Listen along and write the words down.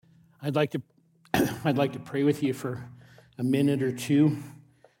I'd like to I'd like to pray with you for a minute or two,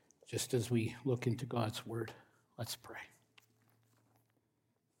 just as we look into God's word. Let's pray.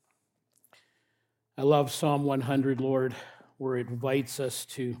 I love Psalm 100, Lord, where it invites us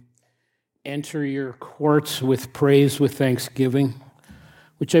to enter your courts with praise, with thanksgiving,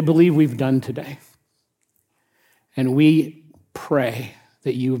 which I believe we've done today. And we pray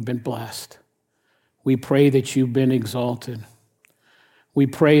that you have been blessed. We pray that you've been exalted. We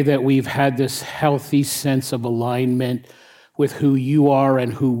pray that we've had this healthy sense of alignment with who you are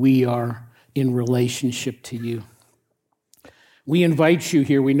and who we are in relationship to you. We invite you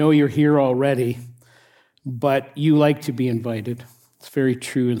here. We know you're here already, but you like to be invited. It's very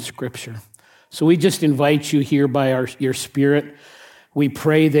true in Scripture. So we just invite you here by your Spirit. We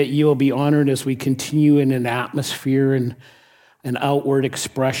pray that you will be honored as we continue in an atmosphere and an outward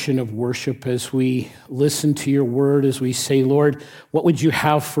expression of worship as we listen to your word, as we say, Lord, what would you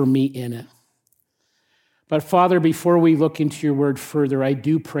have for me in it? But Father, before we look into your word further, I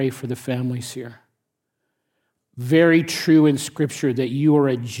do pray for the families here. Very true in Scripture that you are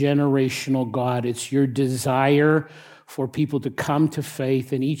a generational God. It's your desire for people to come to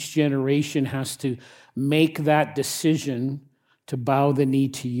faith, and each generation has to make that decision to bow the knee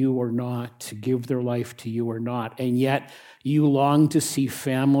to you or not, to give their life to you or not. And yet you long to see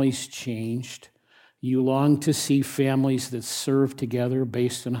families changed. You long to see families that serve together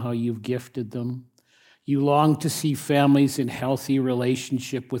based on how you've gifted them. You long to see families in healthy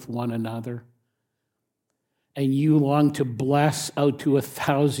relationship with one another. And you long to bless out to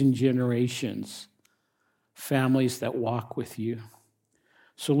 1,000 generations families that walk with you.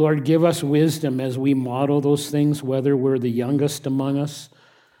 So, Lord, give us wisdom as we model those things, whether we're the youngest among us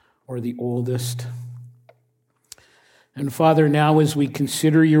or the oldest. And Father, now as we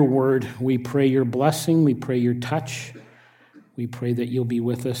consider your word, we pray your blessing, we pray your touch. We pray that you'll be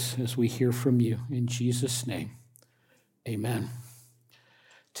with us as we hear from you. In Jesus' name, amen.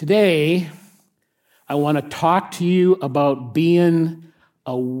 Today, I want to talk to you about being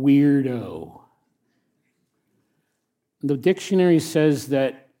a weirdo. The dictionary says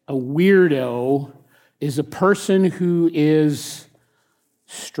that a weirdo is a person who is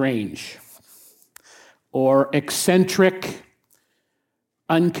strange or eccentric,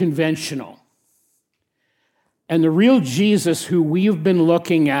 unconventional. And the real Jesus who we've been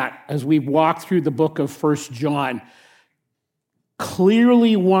looking at as we've walked through the book of 1 John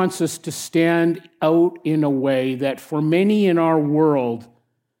clearly wants us to stand out in a way that for many in our world,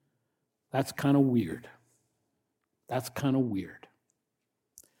 that's kind of weird. That's kind of weird.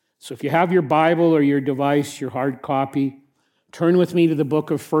 So if you have your Bible or your device, your hard copy, turn with me to the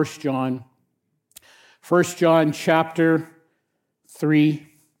book of 1 John. 1 John chapter 3,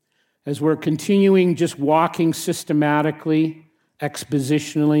 as we're continuing just walking systematically,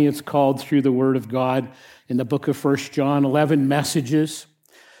 expositionally, it's called, through the Word of God in the book of 1 John, 11 messages.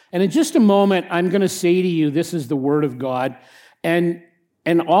 And in just a moment, I'm going to say to you, this is the Word of God. And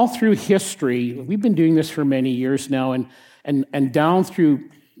all through history, we've been doing this for many years now, and down through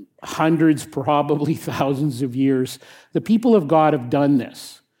hundreds, probably thousands of years, the people of God have done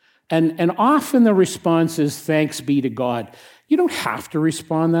this. And often the response is, thanks be to God. You don't have to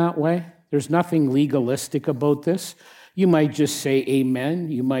respond that way. There's nothing legalistic about this. You might just say amen.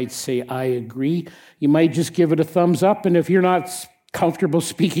 You might say, I agree. You might just give it a thumbs up. And if you're not comfortable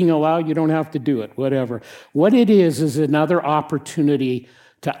speaking aloud, you don't have to do it, whatever. What it is another opportunity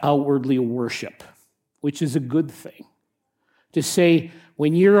to outwardly worship, which is a good thing. To say,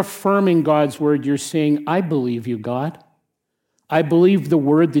 when you're affirming God's word, you're saying, I believe you, God. I believe the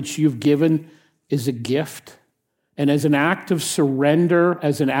word that you've given is a gift. And as an act of surrender,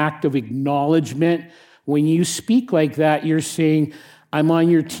 as an act of acknowledgement, when you speak like that, you're saying, I'm on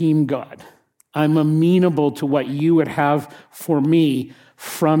your team, God. I'm amenable to what you would have for me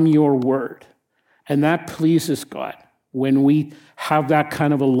from your word. And that pleases God when we have that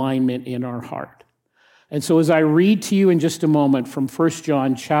kind of alignment in our heart. And so as I read to you in just a moment from 1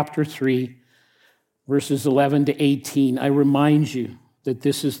 John chapter 3, verses 11 to 18, I remind you that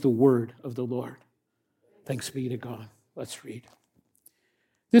this is the word of the Lord. Thanks be to God. Let's read.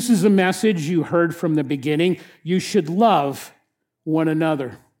 This is the message you heard from the beginning. You should love one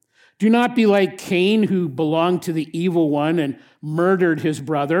another. Do not be like Cain, who belonged to the evil one and murdered his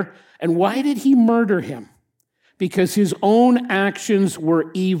brother. And why did he murder him? Because his own actions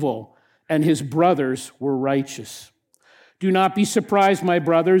were evil and his brothers were righteous. Do not be surprised, my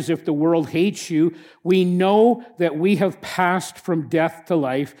brothers, if the world hates you. We know that we have passed from death to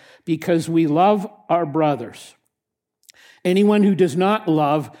life because we love our brothers. Anyone who does not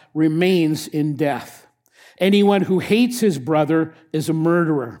love remains in death. Anyone who hates his brother is a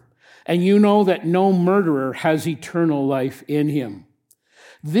murderer. and you know that no murderer has eternal life in him.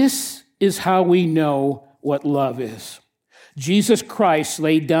 This is how we know what love is. Jesus Christ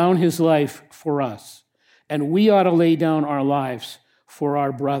laid down his life for us, and we ought to lay down our lives for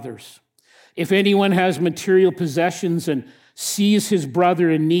our brothers. If anyone has material possessions and sees his brother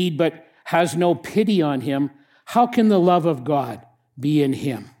in need but has no pity on him, how can the love of God be in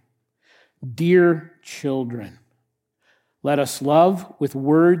him? Dear children, let us love with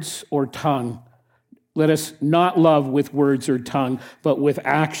words or tongue. Let us not love with words or tongue, but with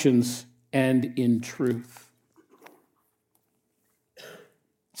actions and in truth.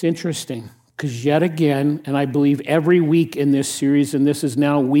 It's interesting because yet again, and I believe every week in this series, and this is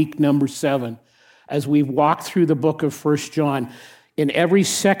now week number 7, as we've walked through the book of 1 John, in every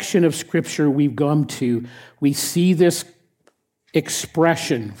section of Scripture we've gone to, we see this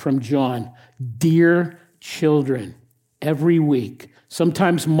expression from John, dear children, every week.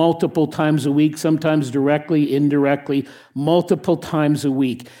 Sometimes multiple times a week, sometimes directly, indirectly, multiple times a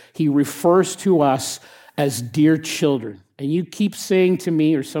week. He refers to us as dear children. And you keep saying to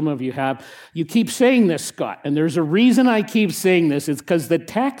me, or some of you have, you keep saying this, Scott. And there's a reason I keep saying this. It's because the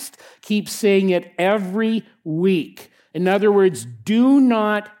text keeps saying it every week. In other words, do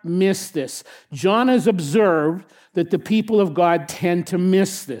not miss this. John has observed that the people of God tend to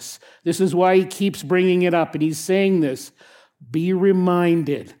miss this. This is why he keeps bringing it up. And he's saying this. Be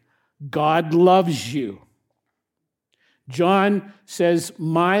reminded, God loves you. John says,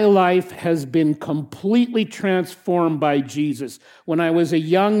 my life has been completely transformed by Jesus. When I was a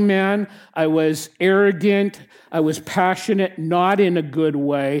young man, I was arrogant, I was passionate, not in a good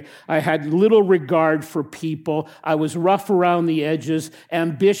way. I had little regard for people. I was rough around the edges,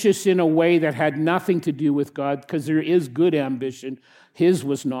 ambitious in a way that had nothing to do with God, because there is good ambition. His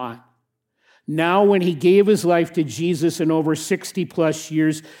was not. Now, when he gave his life to Jesus in over 60 plus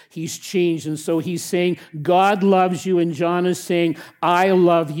years, he's changed. And so he's saying, God loves you. And John is saying, I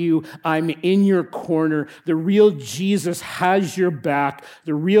love you. I'm in your corner. The real Jesus has your back.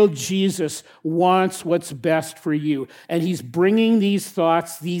 The real Jesus wants what's best for you. And he's bringing these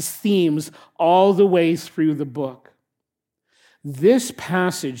thoughts, these themes, all the way through the book. This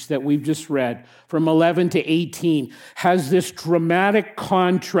passage that we've just read from 11 to 18 has this dramatic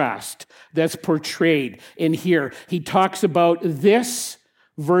contrast that's portrayed in here. He talks about this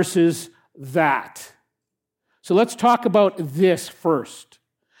versus that. So let's talk about this first.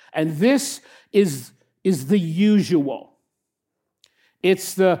 And this is the usual.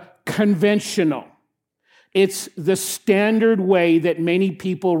 It's the conventional. It's the standard way that many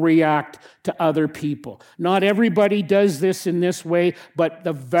people react to other people. Not everybody does this in this way, but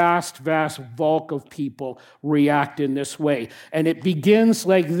the vast, vast bulk of people react in this way. And it begins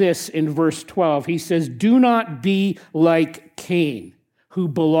like this in verse 12. He says, do not be like Cain, who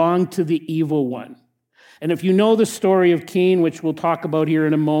belonged to the evil one. And if you know the story of Cain, which we'll talk about here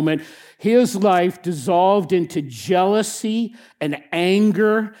in a moment, his life dissolved into jealousy and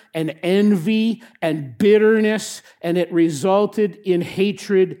anger and envy and bitterness, and it resulted in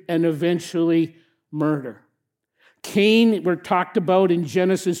hatred and eventually murder. Cain, we're talked about in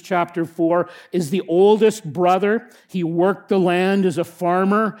Genesis chapter 4, is the oldest brother. He worked the land as a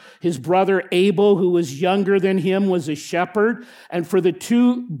farmer. His brother Abel, who was younger than him, was a shepherd. And for the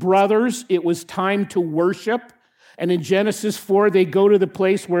two brothers, it was time to worship. And in Genesis 4, they go to the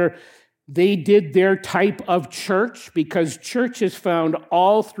place where they did their type of church, because church is found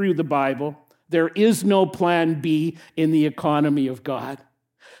all through the Bible. There is no plan B in the economy of God.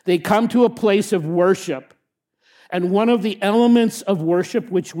 They come to a place of worship. And one of the elements of worship,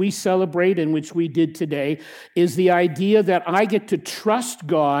 which we celebrate and which we did today, is the idea that I get to trust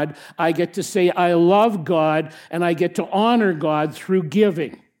God, I get to say I love God, and I get to honor God through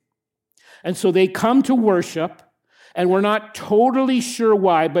giving. And so they come to worship, and we're not totally sure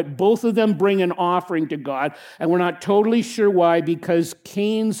why, but both of them bring an offering to God, and we're not totally sure why, because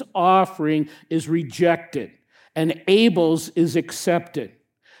Cain's offering is rejected, and Abel's is accepted.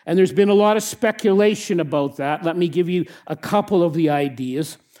 And there's been a lot of speculation about that. Let me give you a couple of the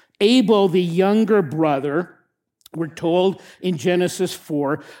ideas. Abel, the younger brother, we're told in Genesis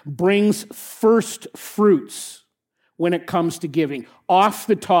 4, brings first fruits when it comes to giving, off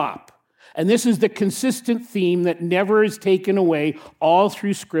the top. And this is the consistent theme that never is taken away all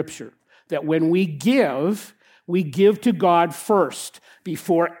through Scripture, that when we give to God first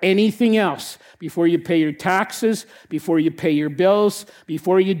before anything else, before you pay your taxes, before you pay your bills,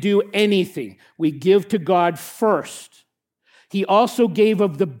 before you do anything. We give to God first. He also gave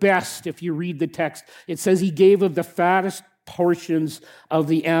of the best. If you read the text, it says he gave of the fattest portions of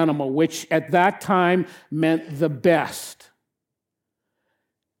the animal, which at that time meant the best.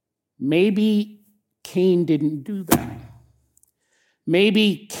 Maybe Cain didn't do that.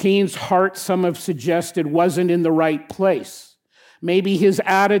 Maybe Cain's heart, some have suggested, wasn't in the right place. Maybe his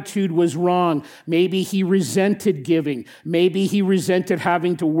attitude was wrong. Maybe he resented giving. Maybe he resented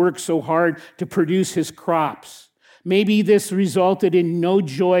having to work so hard to produce his crops. Maybe this resulted in no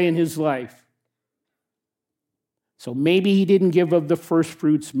joy in his life. So maybe he didn't give of the first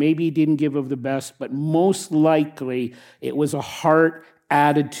fruits. Maybe he didn't give of the best. But most likely, it was a heart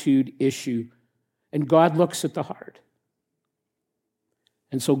attitude issue. And God looks at the heart.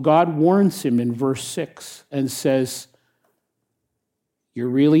 And so God warns him in verse 6 and says, "You're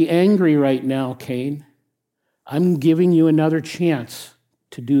really angry right now, Cain. I'm giving you another chance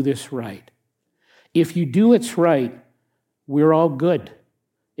to do this right. If you do what's right, we're all good.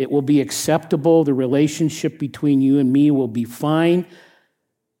 It will be acceptable. The relationship between you and me will be fine.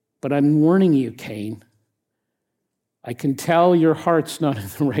 But I'm warning you, Cain. I can tell your heart's not in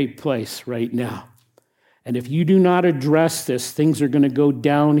the right place right now. And if you do not address this, things are going to go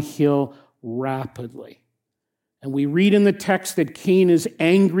downhill rapidly." And we read in the text that Cain is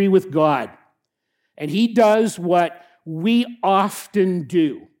angry with God. And he does what we often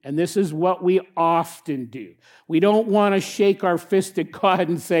do. And this is what we often do. We don't want to shake our fist at God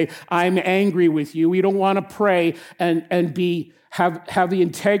and say, "I'm angry with you." We don't want to pray and have the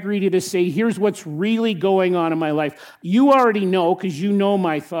integrity to say, "Here's what's really going on in my life. You already know because you know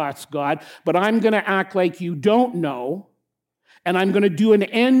my thoughts, God, but I'm going to act like you don't know. And I'm going to do an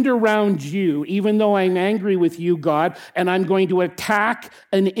end around you, even though I'm angry with you, God, and I'm going to attack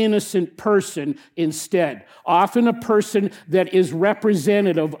an innocent person instead." Often a person that is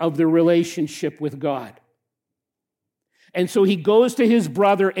representative of the relationship with God. And so he goes to his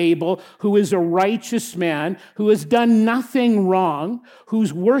brother Abel, who is a righteous man, who has done nothing wrong,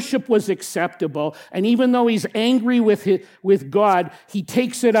 whose worship was acceptable. And even though he's angry with God, he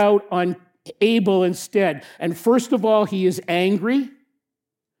takes it out on Abel instead. And first of all, he is angry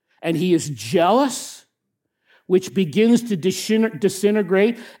and he is jealous, which begins to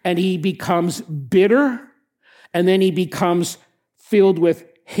disintegrate, and he becomes bitter, and then he becomes filled with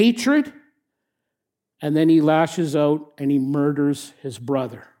hatred, and then he lashes out and he murders his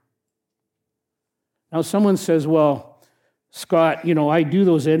brother. Now, someone says, "Well, Scott, I do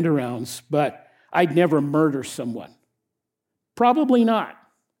those end arounds, but I'd never murder someone." Probably not.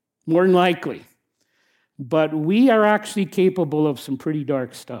 More than likely. But we are actually capable of some pretty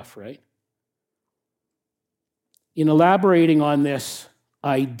dark stuff, right? In elaborating on this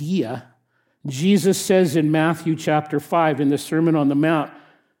idea, Jesus says in Matthew chapter 5, in the Sermon on the Mount,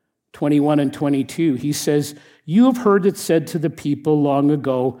 21 and 22, he says, "You have heard it said to the people long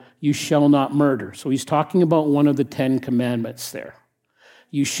ago, 'You shall not murder.'" So he's talking about one of the 10 commandments there.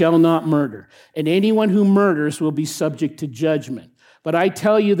 "You shall not murder. And anyone who murders will be subject to judgment. But I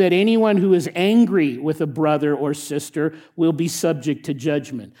tell you that anyone who is angry with a brother or sister will be subject to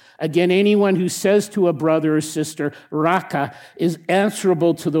judgment. Again, anyone who says to a brother or sister, 'Raka,' is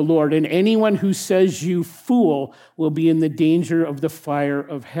answerable to the Lord. And anyone who says, 'You fool,' will be in the danger of the fire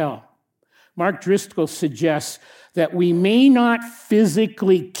of hell." Mark Driscoll suggests that we may not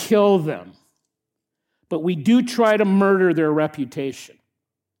physically kill them, but we do try to murder their reputation.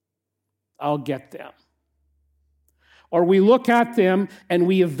 I'll get them. Or we look at them and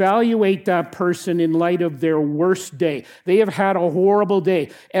we evaluate that person in light of their worst day. They have had a horrible day.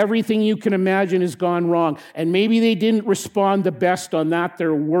 Everything you can imagine has gone wrong. And maybe they didn't respond the best on that,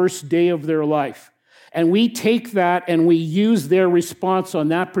 their worst day of their life. And we take that and we use their response on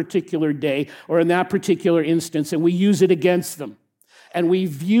that particular day or in that particular instance, and we use it against them. And we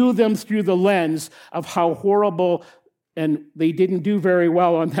view them through the lens of how horrible and they didn't do very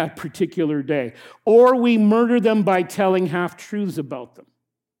well on that particular day. Or we murder them by telling half-truths about them.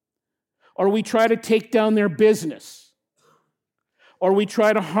 Or we try to take down their business. Or we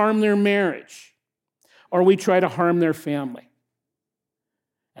try to harm their marriage. Or we try to harm their family.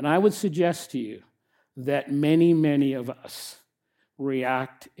 And I would suggest to you that many, many of us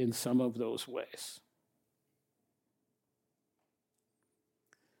react in some of those ways.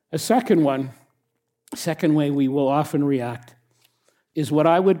 A second way we will often react is what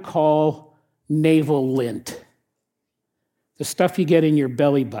I would call navel lint, the stuff you get in your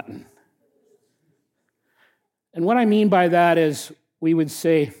belly button. And what I mean by that is we would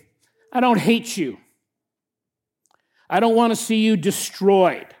say, "I don't hate you. I don't want to see you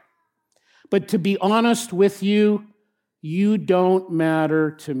destroyed. But to be honest with you, you don't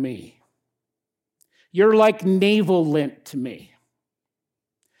matter to me. You're like navel lint to me.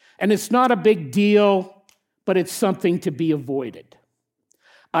 And it's not a big deal, but it's something to be avoided.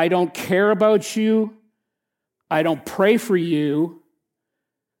 I don't care about you. I don't pray for you.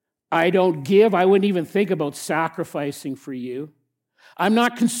 I don't give. I wouldn't even think about sacrificing for you. I'm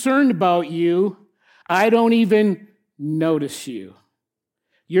not concerned about you. I don't even notice you.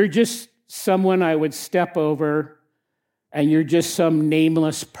 You're just someone I would step over, and you're just some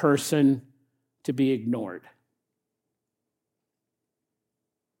nameless person to be ignored.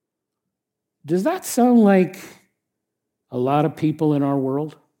 Does that sound like a lot of people in our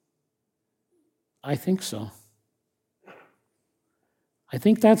world? I think so. I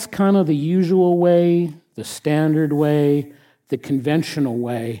think that's kind of the usual way, the standard way, the conventional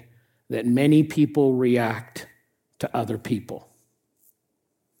way that many people react to other people.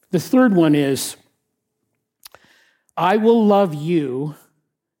 The third one is, I will love you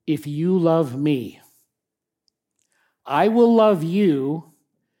if you love me. I will love you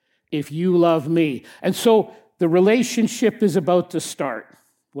if you love me. And so the relationship is about to start,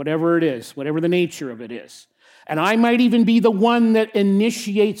 whatever it is, whatever the nature of it is. And I might even be the one that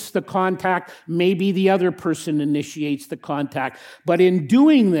initiates the contact. Maybe the other person initiates the contact. But in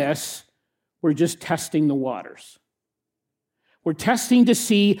doing this, we're just testing the waters. We're testing to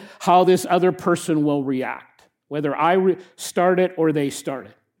see how this other person will react, whether I start it or they start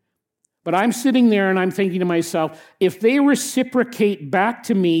it. But I'm sitting there and I'm thinking to myself, if they reciprocate back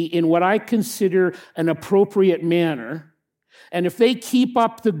to me in what I consider an appropriate manner, and if they keep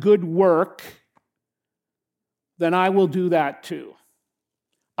up the good work, then I will do that too.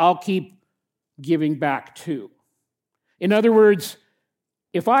 I'll keep giving back too. In other words,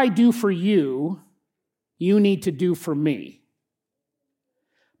 if I do for you, you need to do for me.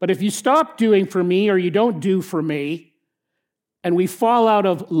 But if you stop doing for me or you don't do for me, and we fall out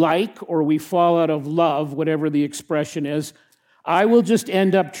of like or we fall out of love, whatever the expression is, I will just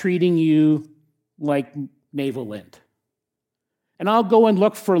end up treating you like navel lint. And I'll go and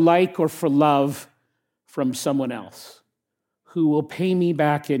look for like or for love from someone else who will pay me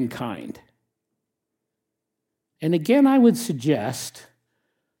back in kind. And again, I would suggest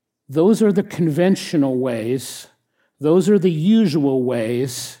those are the conventional ways, those are the usual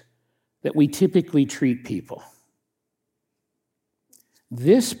ways that we typically treat people.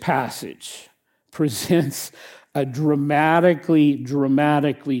 This passage presents a dramatically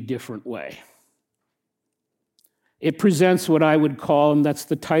different way. It presents what I would call, and that's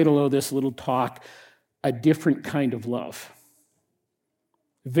the title of this little talk, a different kind of love.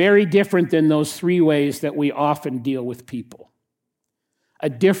 Very different than those three ways that we often deal with people. A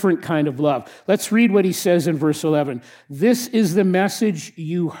different kind of love. Let's read what he says in verse 11. This is the message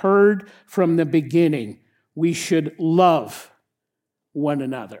you heard from the beginning. We should love one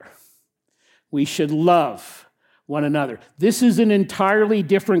another. We should love one another. This is an entirely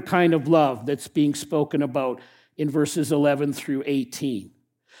different kind of love that's being spoken about in verses 11 through 18.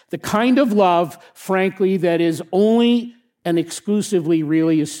 The kind of love, frankly, that is only and exclusively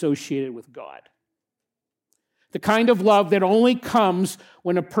really associated with God. The kind of love that only comes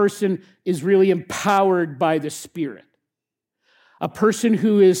when a person is really empowered by the Spirit. A person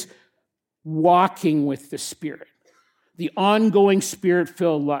who is walking with the Spirit. The ongoing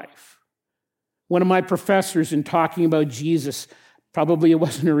Spirit-filled life. One of my professors, in talking about Jesus, probably it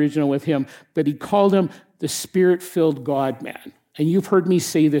wasn't original with him, but he called him the Spirit-filled God-man. And you've heard me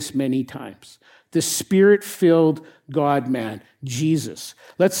say this many times. The Spirit-filled God-man, Jesus.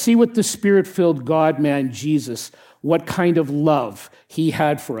 Let's see what the Spirit-filled God-man, Jesus, what kind of love he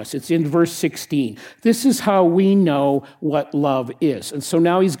had for us. It's in verse 16. This is how we know what love is. And so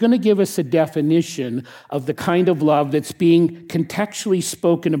now he's going to give us a definition of the kind of love that's being contextually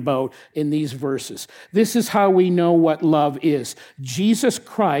spoken about in these verses. This is how we know what love is. Jesus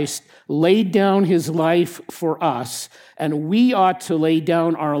Christ laid down his life for us, and we ought to lay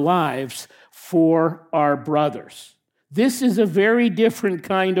down our lives for our brothers. This is a very different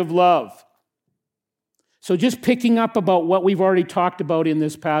kind of love. So just picking up about what we've already talked about in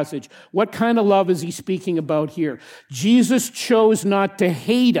this passage, what kind of love is he speaking about here? Jesus chose not to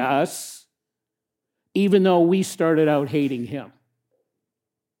hate us, even though we started out hating him.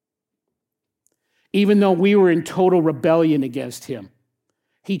 Even though we were in total rebellion against him,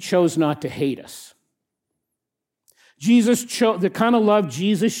 he chose not to hate us. The kind of love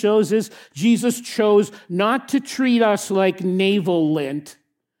Jesus shows is Jesus chose not to treat us like navel lint,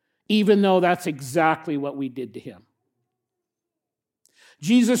 even though that's exactly what we did to him.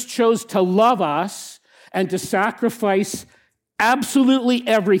 Jesus chose to love us and to sacrifice absolutely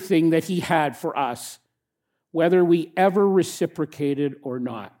everything that he had for us, whether we ever reciprocated or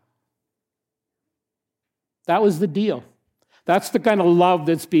not. That was the deal. That's the kind of love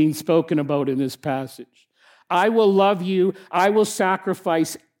that's being spoken about in this passage. I will love you. I will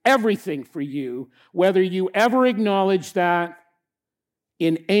sacrifice everything for you, whether you ever acknowledge that,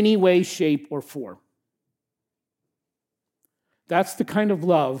 in any way, shape, or form. That's the kind of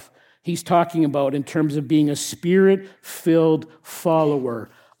love he's talking about in terms of being a Spirit-filled follower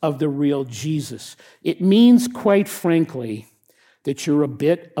of the real Jesus. It means, quite frankly, that you're a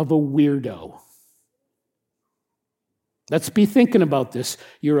bit of a weirdo. Let's be thinking about this.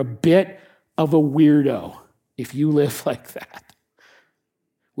 You're a bit of a weirdo if you live like that.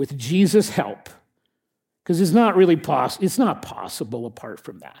 With Jesus' help, because it's not really possible. It's not possible apart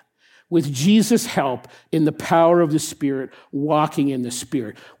from that. With Jesus' help in the power of the Spirit, walking in the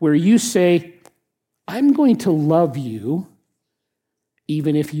Spirit, where you say, I'm going to love you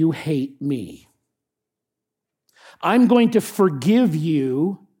even if you hate me. I'm going to forgive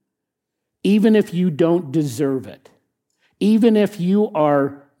you even if you don't deserve it, even if you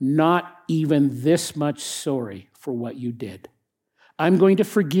are not even this much sorry for what you did. I'm going to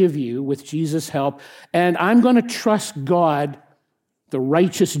forgive you with Jesus' help, and I'm going to trust God, the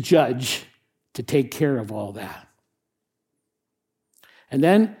righteous judge, to take care of all that. And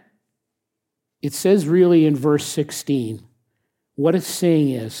then it says really in verse 16, what it's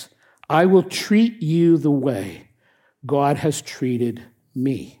saying is, I will treat you the way God has treated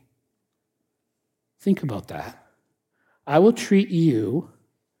me. Think about that. I will treat you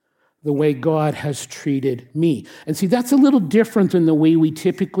the way God has treated me. And see, that's a little different than the way we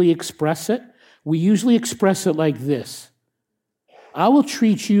typically express it. We usually express it like this. I will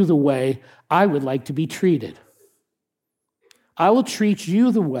treat you the way I would like to be treated. I will treat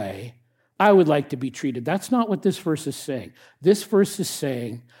you the way I would like to be treated. That's not what this verse is saying. This verse is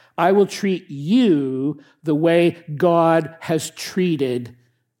saying, I will treat you the way God has treated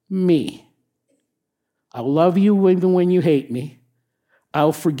me. I'll love you even when you hate me.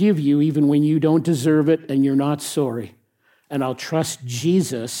 I'll forgive you even when you don't deserve it and you're not sorry. And I'll trust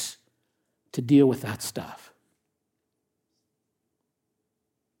Jesus to deal with that stuff.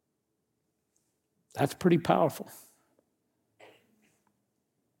 That's pretty powerful.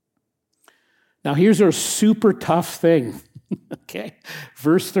 Now here's our super tough thing. Okay,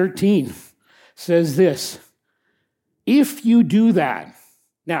 verse 13 says this. If you do that,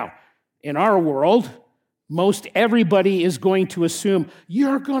 now in our world, most everybody is going to assume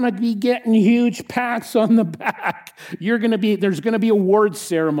you're going to be getting huge pats on the back. There's going to be award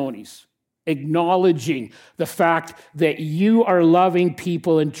ceremonies acknowledging the fact that you are loving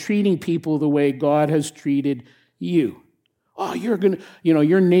people and treating people the way God has treated you. Oh,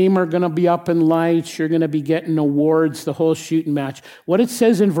 your name are going to be up in lights. You're going to be getting awards, the whole shooting match. What it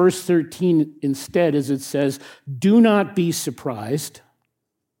says in verse 13 instead is it says, do not be surprised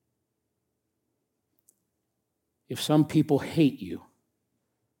if some people hate you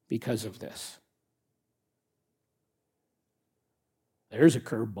because of this. There's a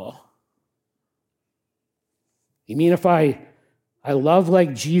curveball. You mean if I love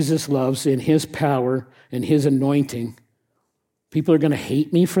like Jesus loves in his power and his anointing, people are going to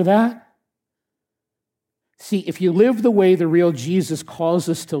hate me for that? See, if you live the way the real Jesus calls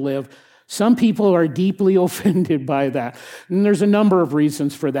us to live, some people are deeply offended by that. And there's a number of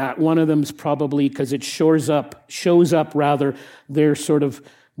reasons for that. One of them is probably because it shows up their sort of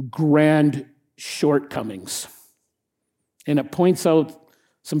grand shortcomings. And it points out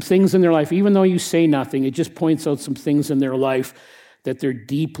some things in their life. Even though you say nothing, it just points out some things in their life that they're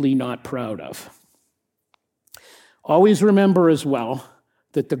deeply not proud of. Always remember as well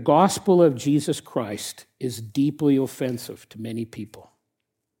that the gospel of Jesus Christ is deeply offensive to many people.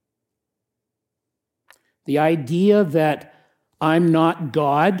 The idea that I'm not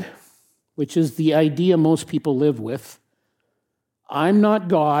God, which is the idea most people live with. I'm not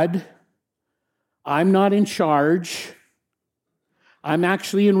God. I'm not in charge. I'm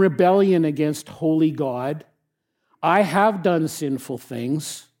actually in rebellion against holy God. I have done sinful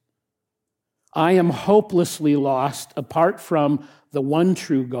things. I am hopelessly lost apart from the one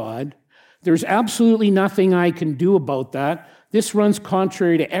true God. There's absolutely nothing I can do about that. This runs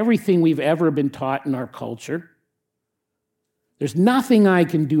contrary to everything we've ever been taught in our culture. There's nothing I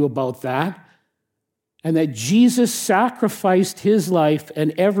can do about that. And that Jesus sacrificed his life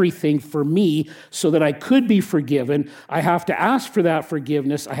and everything for me so that I could be forgiven. I have to ask for that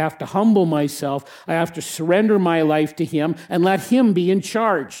forgiveness. I have to humble myself. I have to surrender my life to him and let him be in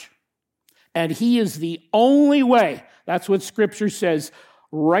charge. And he is the only way. That's what Scripture says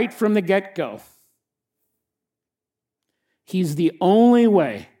right from the get-go. He's the only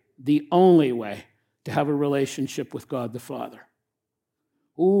way to have a relationship with God the Father.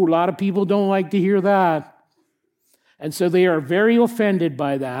 Ooh, a lot of people don't like to hear that. And so they are very offended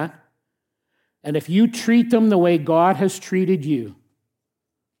by that. And if you treat them the way God has treated you,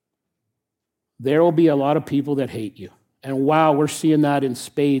 there will be a lot of people that hate you. And wow, we're seeing that in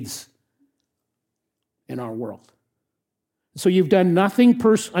spades in our world. So you've done nothing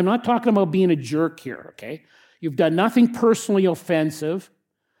I'm not talking about being a jerk here, okay? You've done nothing personally offensive.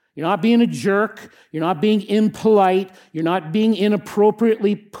 You're not being a jerk. You're not being impolite. You're not being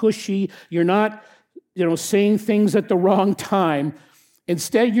inappropriately pushy. You're not, saying things at the wrong time.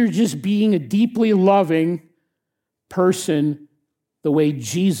 Instead, you're just being a deeply loving person the way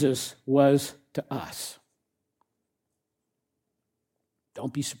Jesus was to us.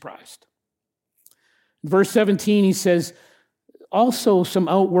 Don't be surprised. In verse 17, he says, also some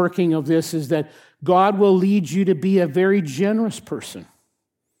outworking of this is that God will lead you to be a very generous person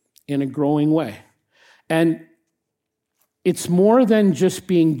in a growing way. And it's more than just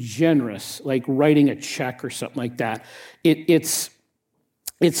being generous, like writing a check or something like that. It's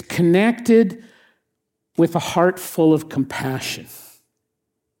connected with a heart full of compassion.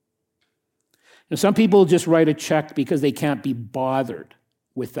 Now, some people just write a check because they can't be bothered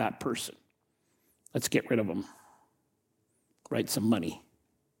with that person. Let's get rid of them. Write some money.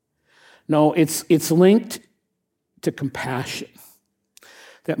 No, it's linked to compassion.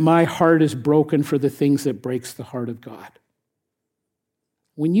 That my heart is broken for the things that breaks the heart of God.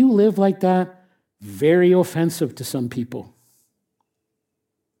 When you live like that, very offensive to some people.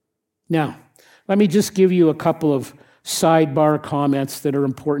 Now, let me just give you a couple of sidebar comments that are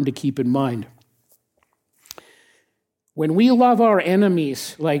important to keep in mind. When we love our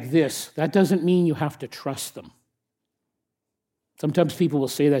enemies like this, that doesn't mean you have to trust them. Sometimes people will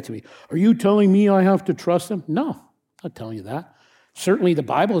say that to me. Are you telling me I have to trust them? No, I'm not telling you that. Certainly the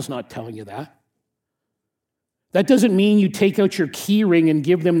Bible is not telling you that. That doesn't mean you take out your key ring and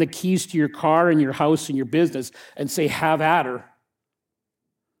give them the keys to your car and your house and your business and say, have at her.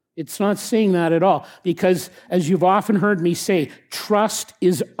 It's not saying that at all. Because as you've often heard me say, trust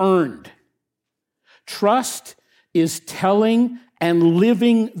is earned. Trust is telling and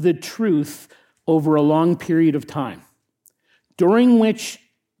living the truth over a long period of time, during which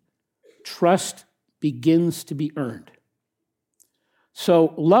trust begins to be earned.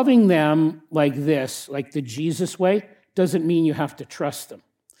 So loving them like this, like the Jesus way, doesn't mean you have to trust them.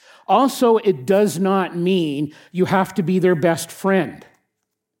 Also, it does not mean you have to be their best friend.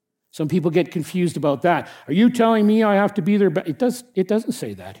 Some people get confused about that. Are you telling me I have to be their best? It doesn't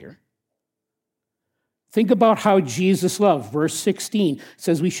say that here. Think about how Jesus loved. Verse 16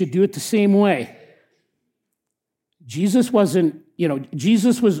 says we should do it the same way. Jesus wasn't,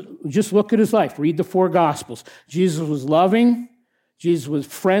 Jesus was, just look at his life. Read the 4 Gospels. Jesus was loving. Jesus was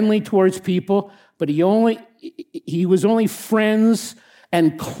friendly towards people, but he was only friends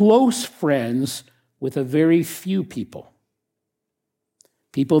and close friends with a very few people.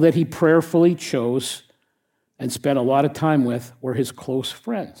 People that he prayerfully chose and spent a lot of time with were his close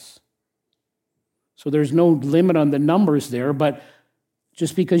friends. So there's no limit on the numbers there, but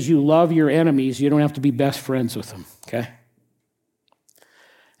just because you love your enemies, you don't have to be best friends with them, okay?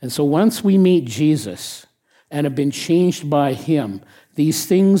 And so once we meet Jesus and have been changed by him, these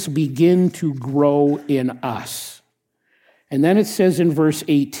things begin to grow in us. And then it says in verse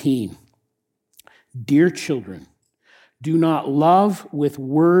 18, dear children, do not love with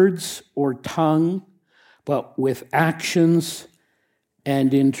words or tongue, but with actions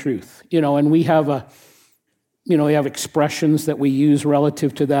and in truth. And we have we have expressions that we use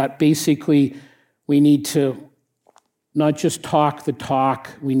relative to that. Basically, we need to not just talk the talk,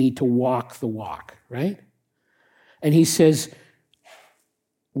 we need to walk the walk, right? And he says,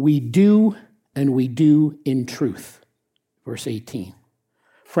 we do and we do in truth. Verse 18.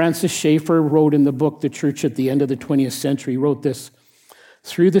 Francis Schaeffer wrote in the book, The Church at the End of the 20th Century, wrote this,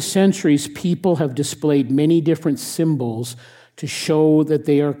 through the centuries, people have displayed many different symbols to show that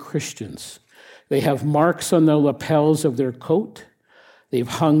they are Christians. They have marks on the lapels of their coat. They've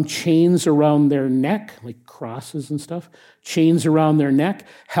hung chains around their neck, like crosses and stuff, chains around their neck,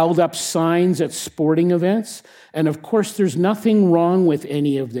 held up signs at sporting events. And of course, there's nothing wrong with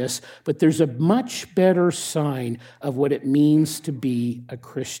any of this, but there's a much better sign of what it means to be a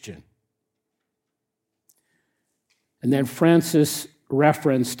Christian. And then Francis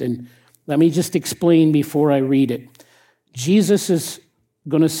referenced, and let me just explain before I read it. Jesus is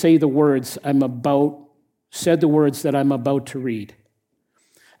going to say the words said the words that I'm about to read.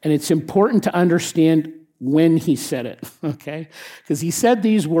 And it's important to understand when he said it, okay? Because he said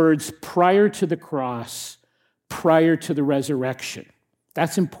these words prior to the cross, prior to the resurrection.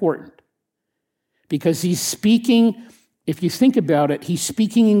 That's important. Because he's speaking, if you think about it, he's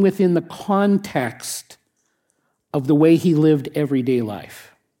speaking within the context of the way he lived everyday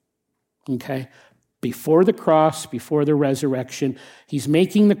life, okay? Before the cross, before the resurrection, he's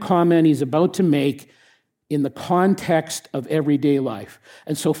making the comment he's about to make in the context of everyday life.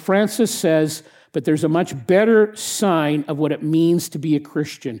 And so Francis says, but there's a much better sign of what it means to be a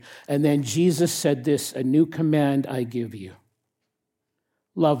Christian. And then Jesus said this, a new command I give you.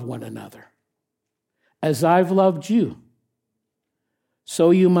 Love one another. As I've loved you,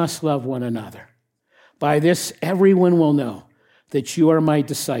 so you must love one another. By this, everyone will know that you are my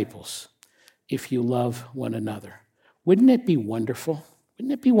disciples if you love one another. Wouldn't it be wonderful?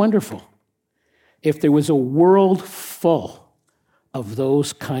 Wouldn't it be wonderful if there was a world full of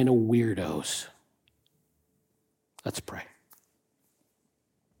those kind of weirdos? Let's pray.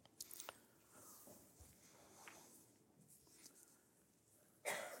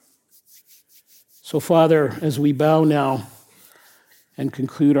 So, Father, as we bow now and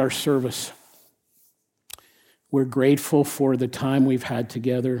conclude our service, we're grateful for the time we've had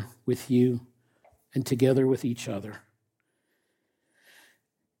together with you and together with each other.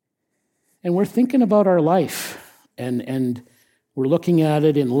 And we're thinking about our life, and we're looking at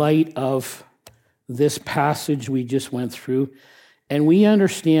it in light of this passage we just went through. And we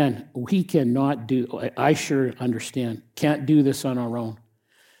understand we cannot do, I sure understand, can't do this on our own.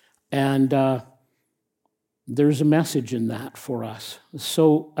 And there's a message in that for us.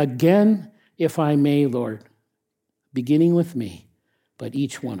 So again, if I may, Lord, beginning with me, but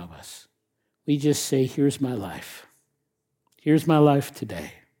each one of us, we just say, here's my life. Here's my life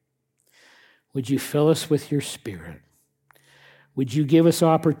today. Would you fill us with your Spirit? Would you give us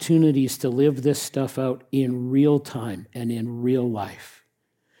opportunities to live this stuff out in real time and in real life?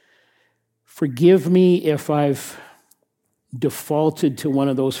 Forgive me if I've defaulted to one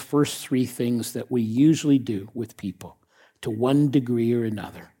of those first three things that we usually do with people to one degree or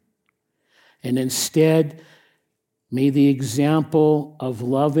another. And instead, may the example of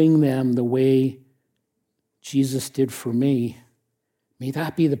loving them the way Jesus did for me, may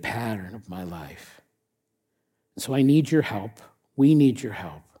that be the pattern of my life. So I need your help. We need your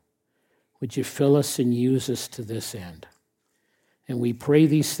help. Would you fill us and use us to this end? And we pray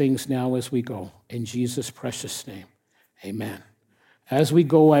these things now as we go. In Jesus' precious name, amen. As we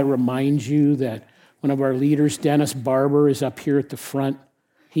go, I remind you that one of our leaders, Dennis Barber, is up here at the front.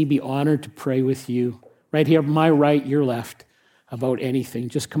 He'd be honored to pray with you. Right here, my right, your left, about anything.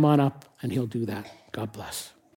 Just come on up and he'll do that. God bless.